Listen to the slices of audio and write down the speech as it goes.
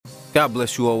God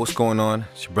bless you all. What's going on?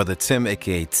 It's your brother Tim,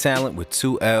 aka Talent with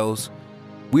 2 L's.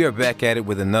 We are back at it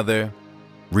with another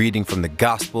reading from the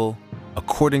Gospel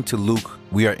according to Luke.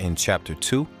 We are in chapter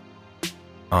 2.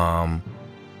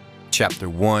 Chapter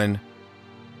 1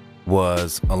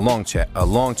 was a long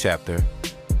chapter,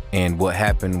 and what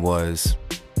happened was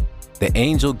the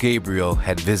angel Gabriel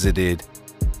had visited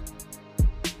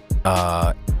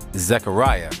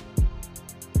Zechariah,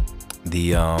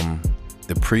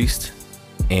 the priest,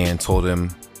 and told him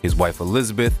his wife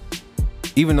Elizabeth,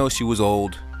 even though she was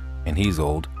old and he's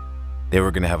old, they were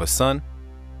going to have a son,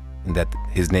 and that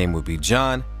his name would be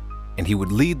John, and he would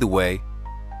lead the way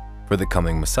for the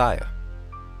coming Messiah.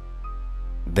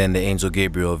 Then the angel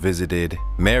Gabriel visited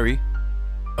Mary,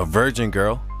 a virgin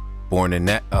girl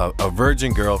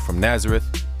from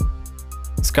Nazareth.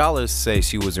 Scholars say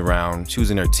she was in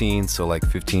her teens, so like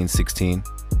 15, 16.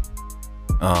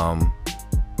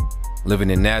 Living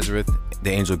in Nazareth, the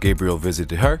angel Gabriel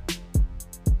visited her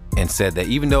and said that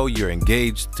even though you're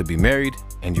engaged to be married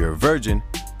and you're a virgin,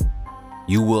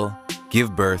 you will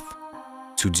give birth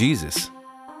to Jesus,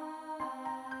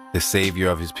 the Savior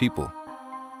of his people,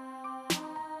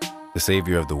 the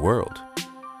Savior of the world.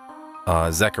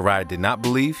 Zechariah did not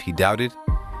believe. He doubted,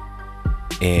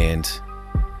 and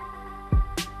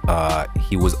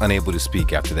he was unable to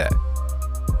speak after that.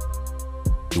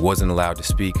 He wasn't allowed to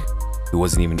speak. He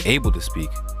wasn't even able to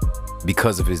speak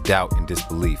because of his doubt and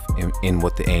disbelief in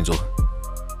what the angel,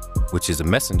 which is a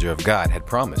messenger of God, had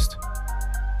promised.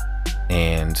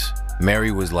 And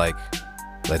Mary was like,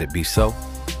 let it be so.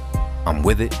 I'm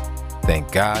with it.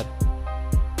 Thank God.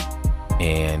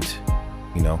 And,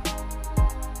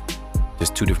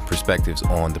 just two different perspectives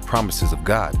on the promises of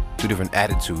God, two different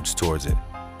attitudes towards it.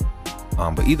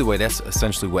 But either way, that's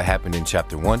essentially what happened in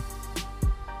chapter 1.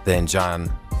 Then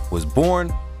John was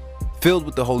born, filled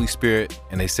with the Holy Spirit,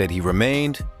 and they said he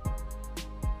remained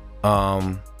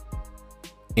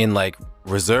in like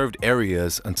reserved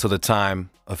areas until the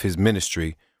time of his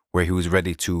ministry, where he was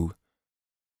ready to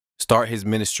start his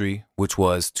ministry, which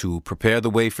was to prepare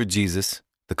the way for Jesus,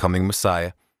 the coming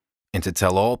Messiah, and to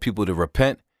tell all people to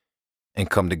repent and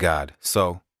come to God.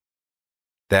 So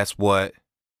that's where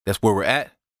we're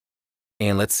at.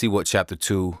 And let's see what chapter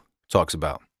 2 talks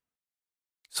about.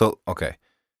 So, okay.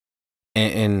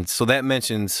 And so that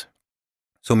mentions,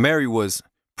 so Mary was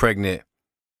pregnant,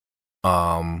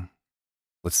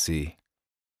 let's see,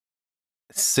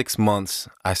 6 months,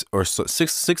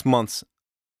 six months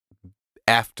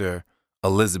after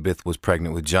Elizabeth was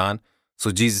pregnant with John.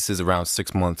 So Jesus is around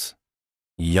 6 months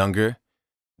younger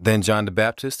than John the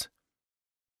Baptist.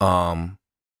 And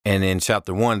in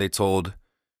chapter 1,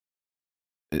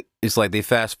 it's like they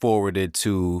fast forwarded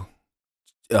to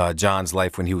John's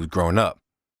life when he was growing up.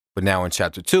 But now in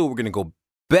chapter 2, we're going to go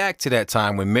back to that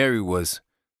time when Mary was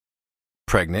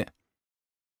pregnant,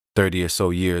 30 or so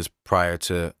years prior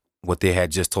to what they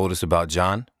had just told us about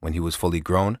John when he was fully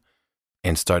grown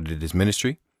and started his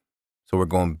ministry. So we're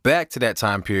going back to that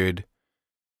time period,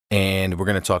 and we're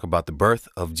going to talk about the birth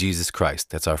of Jesus Christ.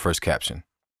 That's our first caption.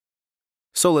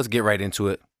 So let's get right into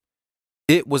it.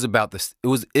 It was about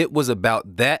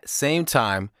that same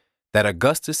time that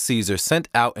Augustus Caesar sent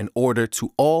out an order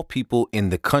to all people in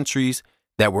the countries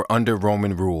that were under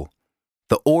Roman rule.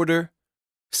 The order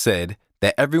said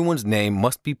that everyone's name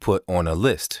must be put on a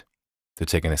list. They're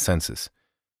taking a census.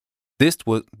 This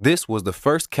was the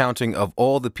first counting of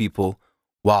all the people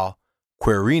while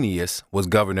Quirinius was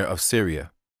governor of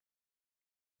Syria.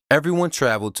 Everyone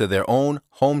traveled to their own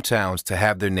hometowns to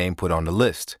have their name put on the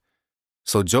list.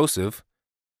 So Joseph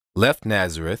left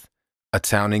Nazareth, a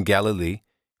town in Galilee,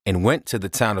 and went to the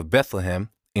town of Bethlehem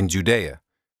in Judea.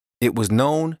 It was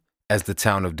known as the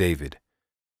town of David.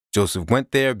 Joseph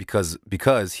went there because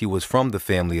he was from the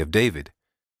family of David.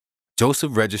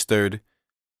 Joseph registered.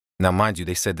 Now, mind you,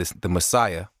 they said the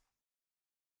Messiah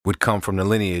would come from the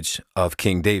lineage of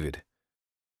King David.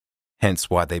 Hence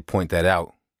why they point that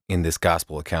out in this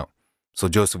gospel account. So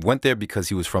Joseph went there because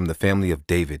he was from the family of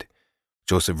David.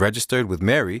 Joseph registered with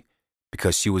Mary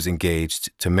because she was engaged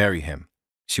to marry him.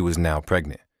 She was now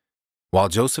pregnant. While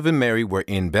Joseph and Mary were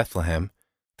in Bethlehem,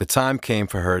 the time came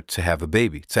for her to have the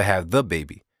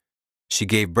baby. She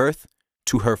gave birth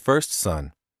to her first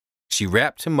son. She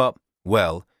wrapped him up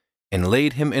well and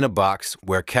laid him in a box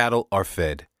where cattle are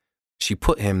fed. She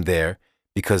put him there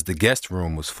because the guest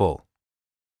room was full.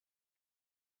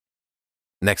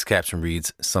 Next caption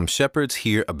reads, some shepherds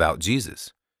hear about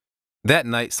Jesus. That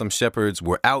night, some shepherds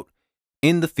were out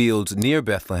in the fields near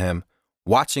Bethlehem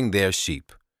watching their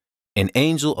sheep. An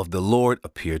angel of the Lord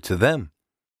appeared to them,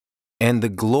 and the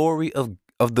glory of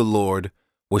the Lord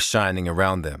was shining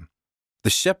around them. The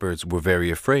shepherds were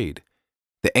very afraid.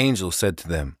 The angel said to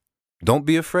them, "Don't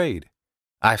be afraid.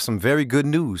 I have some very good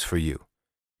news for you,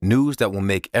 news that will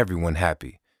make everyone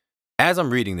happy." As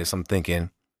I'm reading this, I'm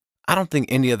thinking, I don't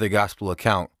think any other gospel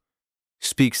account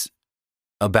speaks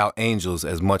about angels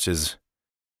as much as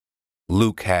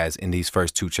Luke has in these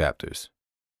first 2 chapters.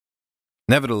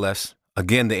 Nevertheless,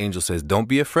 again, the angel says, "Don't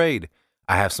be afraid.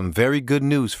 I have some very good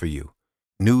news for you,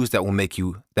 news that will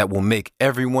make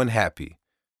everyone happy.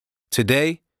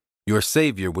 Today, your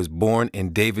Savior was born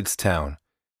in David's town.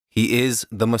 He is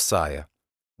the Messiah,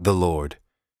 the Lord.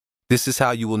 This is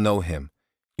how you will know him.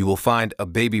 You will find a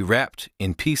baby wrapped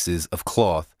in pieces of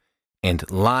cloth and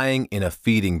lying in a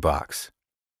feeding box."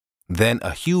 Then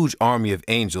a huge army of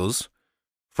angels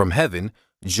from heaven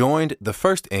joined the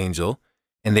first angel,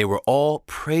 and they were all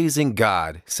praising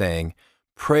God, saying,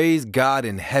 "Praise God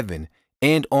in heaven,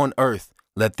 and on earth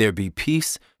let there be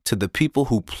peace to the people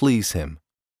who please him."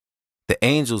 The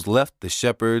angels left the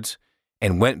shepherds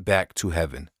and went back to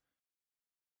heaven.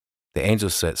 The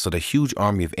angels said, so the huge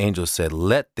army of angels said,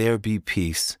 "Let there be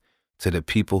peace to the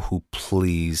people who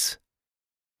please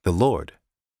the Lord,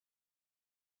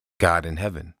 God in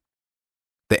heaven."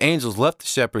 The angels left the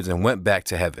shepherds and went back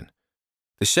to heaven.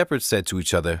 The shepherds said to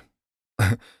each other,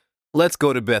 "Let's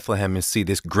go to Bethlehem and see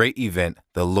this great event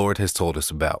the Lord has told us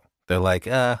about." They're like,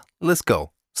 let's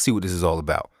go see what this is all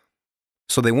about.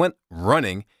 So they went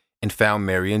running and found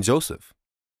Mary and Joseph.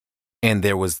 And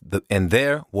there was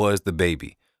the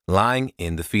baby lying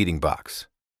in the feeding box.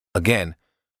 Again,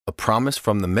 a promise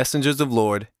from the messengers of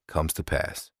Lord comes to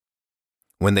pass.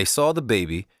 When they saw the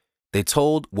baby, they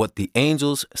told what the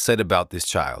angels said about this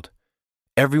child.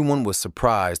 Everyone was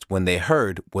surprised when they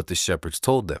heard what the shepherds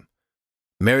told them.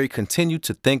 Mary continued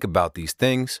to think about these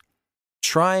things,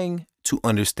 trying to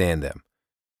understand them.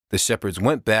 The shepherds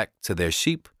went back to their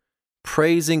sheep,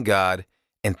 praising God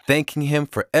and thanking him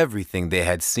for everything they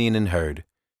had seen and heard.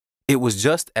 It was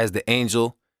just as the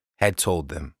angel had told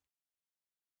them.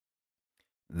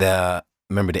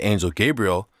 Remember, the angel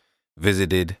Gabriel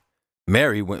visited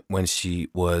Mary when she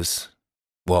was,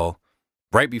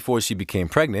 right before she became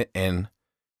pregnant, and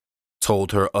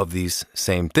told her of these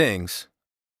same things.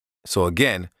 So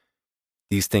again,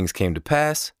 these things came to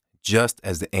pass just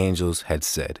as the angels had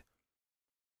said.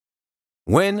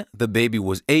 When the baby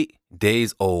was 8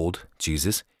 days old,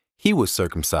 Jesus, he was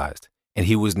circumcised, and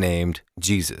he was named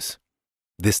Jesus.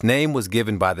 This name was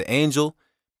given by the angel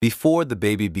before the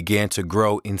baby began to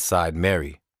grow inside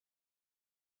Mary.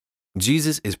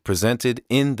 Jesus is presented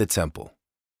in the temple.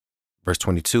 Verse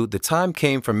 22, the time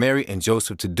came for Mary and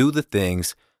Joseph to do the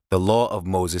things the law of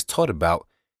Moses taught about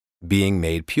being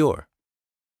made pure.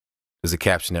 There's a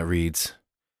caption that reads,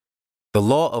 "The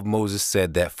law of Moses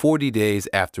said that 40 days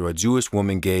after a Jewish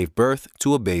woman gave birth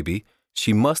to a baby,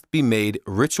 she must be made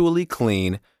ritually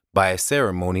clean by a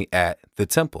ceremony at the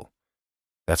temple."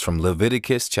 That's from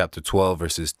Leviticus chapter 12,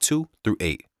 verses 2 through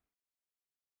 8.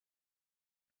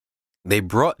 They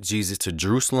brought Jesus to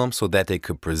Jerusalem so that they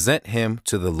could present him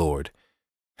to the Lord.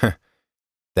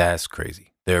 That's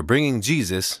crazy. They're bringing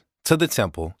Jesus to the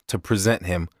temple to present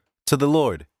him to the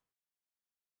Lord.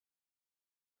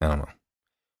 I don't know.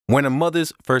 When a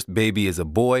mother's first baby is a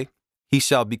boy, he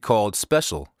shall be called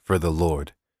special for the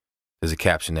Lord. There's a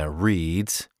caption that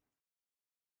reads,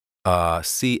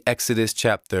 see Exodus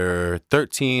chapter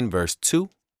 13, verse 2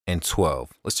 and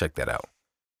 12. Let's check that out.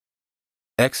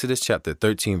 Exodus chapter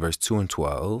 13, verse 2 and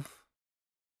 12.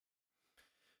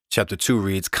 Chapter 2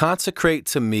 reads, "Consecrate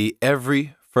to me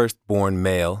every firstborn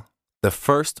male, the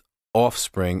first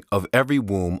offspring of every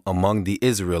womb among the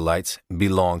Israelites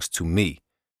belongs to me,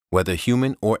 whether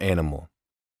human or animal."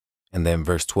 And then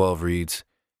verse 12 reads,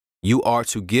 "You are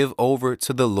to give over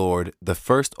to the Lord the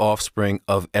first offspring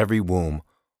of every womb.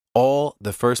 All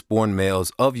the firstborn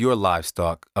males of your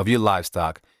livestock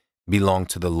belong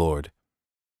to the Lord."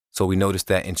 So we noticed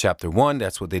that in chapter 1,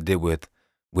 that's what they did with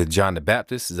John the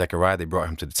Baptist, Zechariah. They brought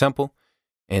him to the temple.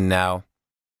 And now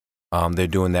they're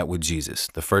doing that with Jesus,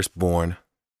 the firstborn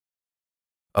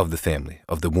of the family,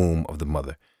 of the womb of the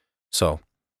mother. So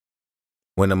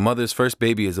when a mother's first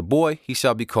baby is a boy, he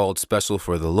shall be called special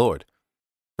for the Lord.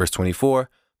 Verse 24,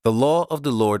 "The law of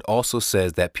the Lord also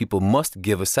says that people must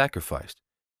give a sacrifice.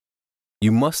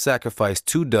 You must sacrifice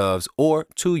 2 doves or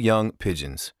 2 young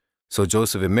pigeons." So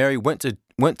Joseph and Mary went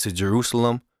to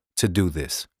Jerusalem to do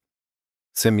this.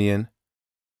 Simeon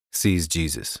sees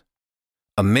Jesus.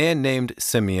 A man named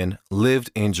Simeon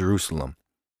lived in Jerusalem.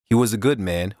 He was a good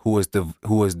man who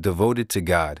was devoted to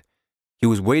God. He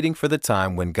was waiting for the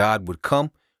time when God would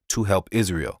come to help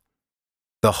Israel.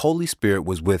 The Holy Spirit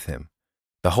was with him.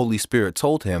 The Holy Spirit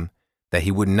told him that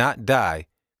he would not die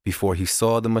before he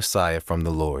saw the Messiah from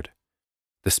the Lord.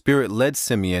 The Spirit led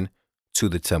Simeon to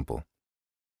the temple.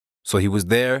 So he was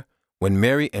there when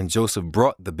Mary and Joseph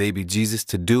brought the baby Jesus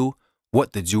to do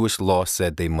what the Jewish law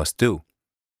said they must do.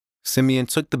 Simeon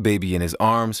took the baby in his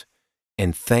arms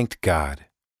and thanked God.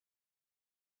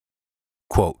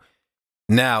 Quote,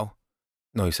 Now,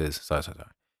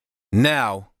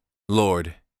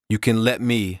 Lord, you can let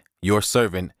me, your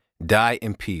servant, die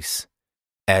in peace,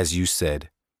 as you said.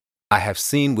 I have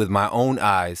seen with my own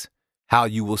eyes how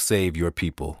you will save your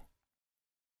people.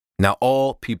 Now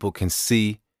all people can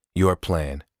see your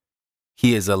plan.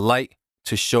 He is a light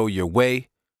to show your way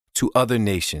to other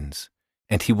nations,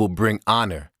 and he will bring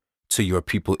honor to your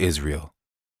people Israel.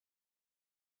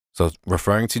 So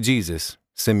referring to Jesus,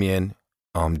 Simeon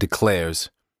declares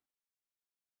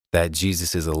that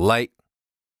Jesus is a light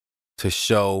to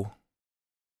show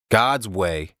God's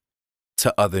way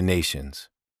to other nations,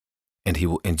 and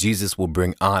Jesus will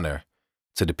bring honor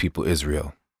to the people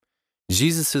Israel.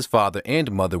 Jesus' father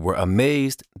and mother were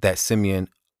amazed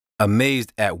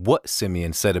at what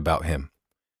Simeon said about him.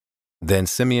 Then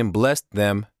Simeon blessed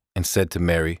them and said to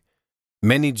Mary,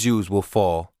 Many Jews will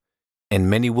fall, and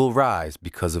many will rise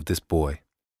because of this boy.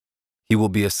 He will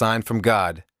be a sign from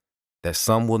God that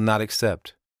some will not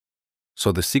accept.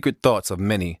 So the secret thoughts of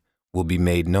many will be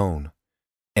made known,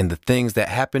 and the things that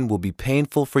happen will be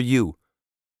painful for you,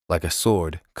 like a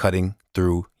sword cutting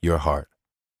through your heart.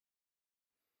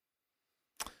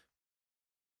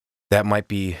 That might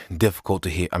be difficult to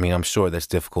hear. I mean, I'm sure that's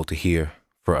difficult to hear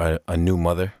for a new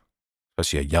mother,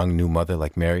 especially a young new mother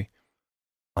like Mary.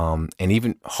 And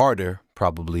even harder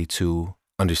probably to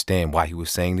understand why he was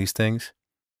saying these things.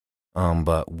 And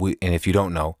if you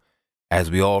don't know, as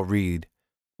we all read,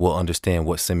 we'll understand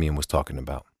what Simeon was talking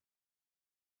about.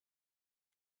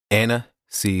 Anna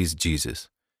sees Jesus.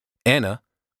 Anna,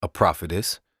 a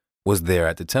prophetess, was there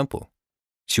at the temple.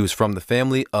 She was from the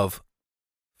family of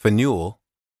Phanuel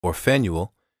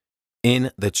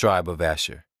in the tribe of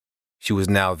Asher. She was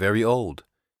now very old.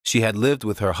 She had lived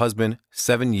with her husband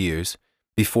 7 years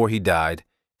before he died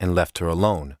and left her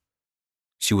alone.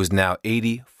 She was now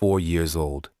 84 years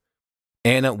old.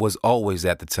 Anna was always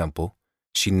at the temple.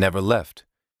 She never left.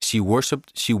 She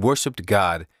worshiped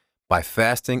God by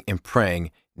fasting and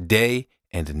praying day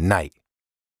and night.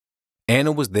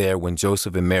 Anna was there when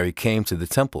Joseph and Mary came to the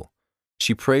temple.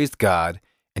 She praised God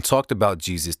and talked about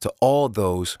Jesus to all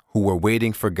those who were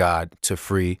waiting for God to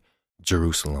free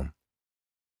Jerusalem.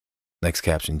 Next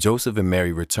caption, Joseph and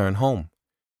Mary return home.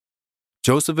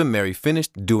 Joseph and Mary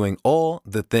finished doing all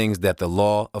the things that the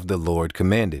law of the Lord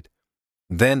commanded.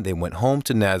 Then they went home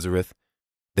to Nazareth,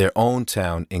 their own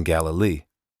town in Galilee.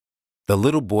 The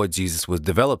little boy Jesus was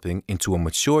developing into a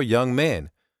mature young man,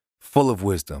 full of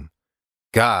wisdom.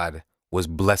 God was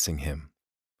blessing him.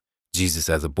 Jesus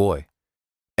as a boy.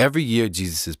 Every year,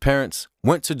 Jesus' parents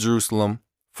went to Jerusalem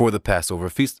for the Passover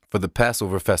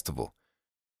festival.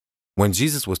 When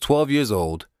Jesus was 12 years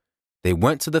old, they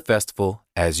went to the festival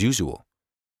as usual.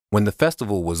 When the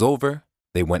festival was over,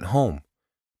 they went home.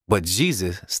 But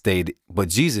Jesus stayed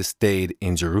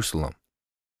in Jerusalem.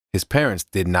 His parents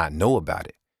did not know about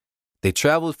it. They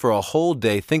traveled for a whole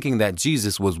day thinking that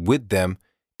Jesus was with them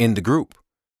in the group.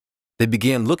 They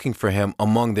began looking for him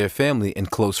among their family and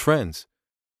close friends,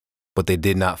 but they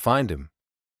did not find him.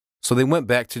 So they went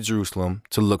back to Jerusalem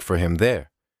to look for him there.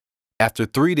 After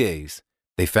 3 days,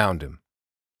 they found him.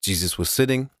 Jesus was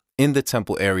sitting in the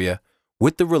temple area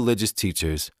with the religious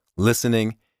teachers,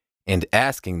 listening and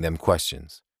asking them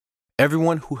questions.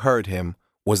 Everyone who heard him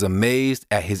was amazed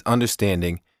at his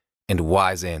understanding and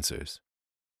wise answers.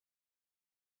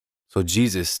 So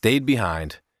Jesus stayed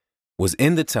behind, was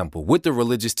in the temple with the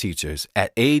religious teachers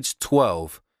at age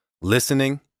 12,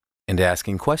 listening and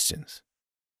asking questions.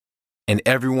 And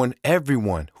everyone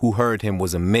who heard him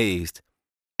was amazed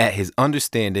at his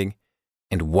understanding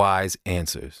and wise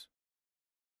answers.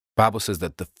 The Bible says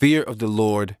that the fear of the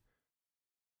Lord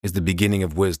is the beginning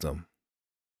of wisdom.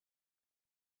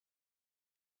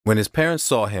 When his parents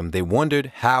saw him, they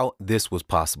wondered how this was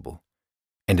possible.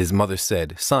 And his mother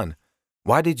said, "Son,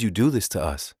 why did you do this to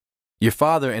us? Your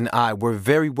father and I were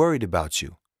very worried about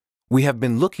you. We have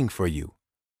been looking for you."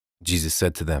 Jesus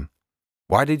said to them,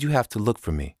 "Why did you have to look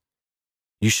for me?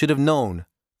 You should have known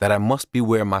that I must be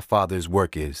where my Father's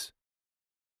work is."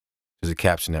 There's a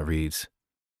caption that reads,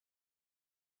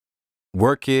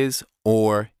 "Work is,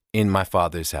 or in my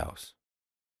Father's house."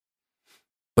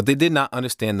 But they did not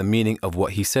understand the meaning of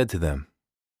what he said to them.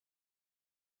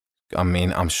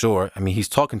 I'm sure. He's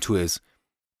talking to his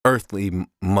earthly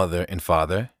mother and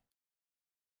father,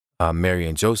 Mary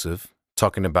and Joseph,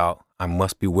 talking about, "I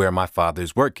must be where my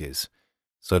Father's work is."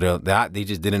 So they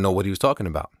just didn't know what he was talking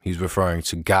about. He was referring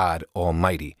to God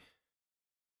Almighty.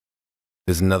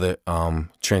 There's another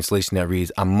translation that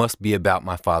reads, I must be about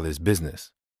my Father's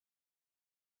business.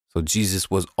 So Jesus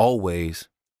was always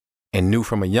and knew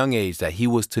from a young age that he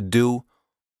was to do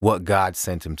what God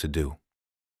sent him to do.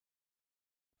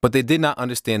 But they did not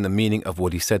understand the meaning of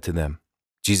what he said to them.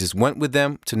 Jesus went with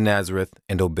them to Nazareth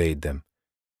and obeyed them.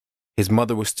 His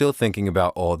mother was still thinking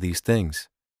about all these things.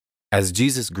 As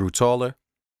Jesus grew taller,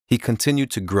 he continued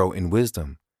to grow in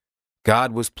wisdom.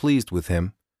 God was pleased with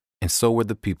him, and so were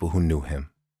the people who knew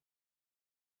him.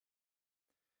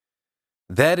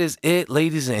 That is it,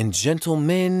 ladies and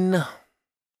gentlemen.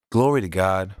 Glory to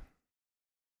God.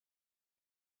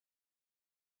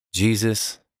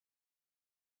 Jesus,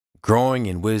 growing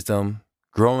in wisdom,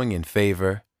 growing in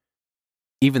favor.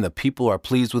 Even the people are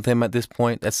pleased with him at this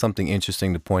point. That's something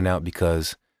interesting to point out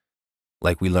because,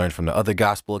 like we learned from the other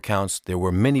gospel accounts, there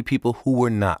were many people who were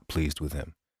not pleased with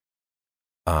him.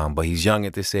 But he's young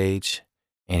at this age,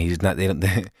 and he's not.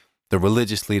 The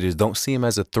religious leaders don't see him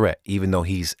as a threat, even though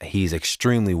he's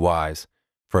extremely wise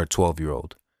for a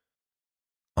 12-year-old.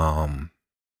 I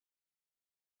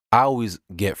always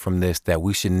get from this that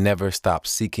we should never stop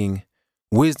seeking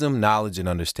wisdom, knowledge, and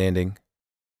understanding,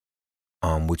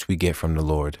 which we get from the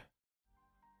Lord.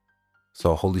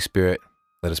 So, Holy Spirit,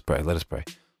 let us pray. Let us pray.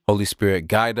 Holy Spirit,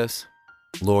 guide us,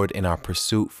 Lord, in our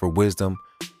pursuit for wisdom,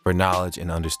 for knowledge, and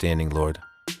understanding, Lord.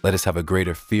 Let us have a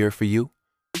greater fear for you,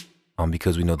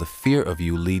 because we know the fear of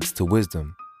you leads to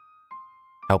wisdom.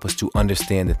 Help us to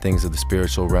understand the things of the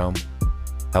spiritual realm.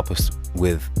 Help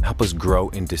us grow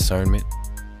in discernment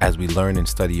as we learn and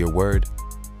study your word.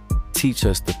 Teach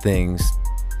us the things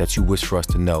that you wish for us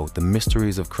to know, the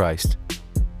mysteries of Christ.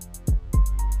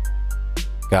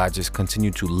 God, just continue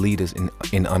to lead us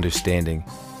in understanding,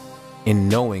 in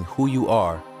knowing who you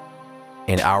are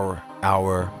and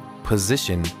our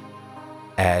position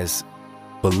as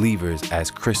believers, as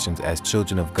Christians, as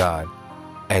children of God,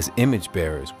 as image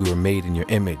bearers. We were made in your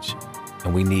image,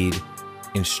 and we need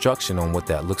instruction on what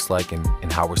that looks like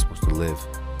and how we're supposed to live.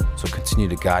 So continue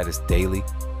to guide us daily.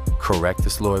 Correct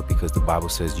us, Lord, because the Bible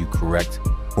says you correct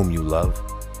whom you love.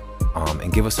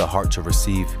 And give us a heart to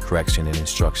receive correction and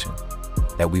instruction,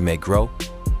 that we may grow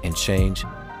and change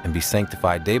and be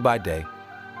sanctified day by day,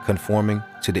 conforming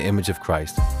to the image of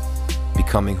Christ,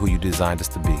 becoming who you designed us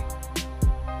to be.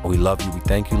 We love you. We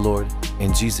thank you, Lord.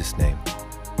 In Jesus' name,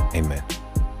 amen.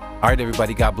 All right,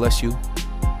 everybody, God bless you.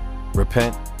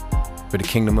 Repent, for the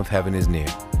kingdom of heaven is near.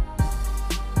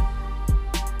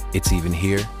 It's even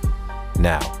here,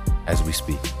 now, as we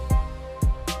speak.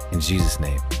 In Jesus'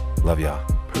 name, love y'all.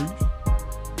 Peace.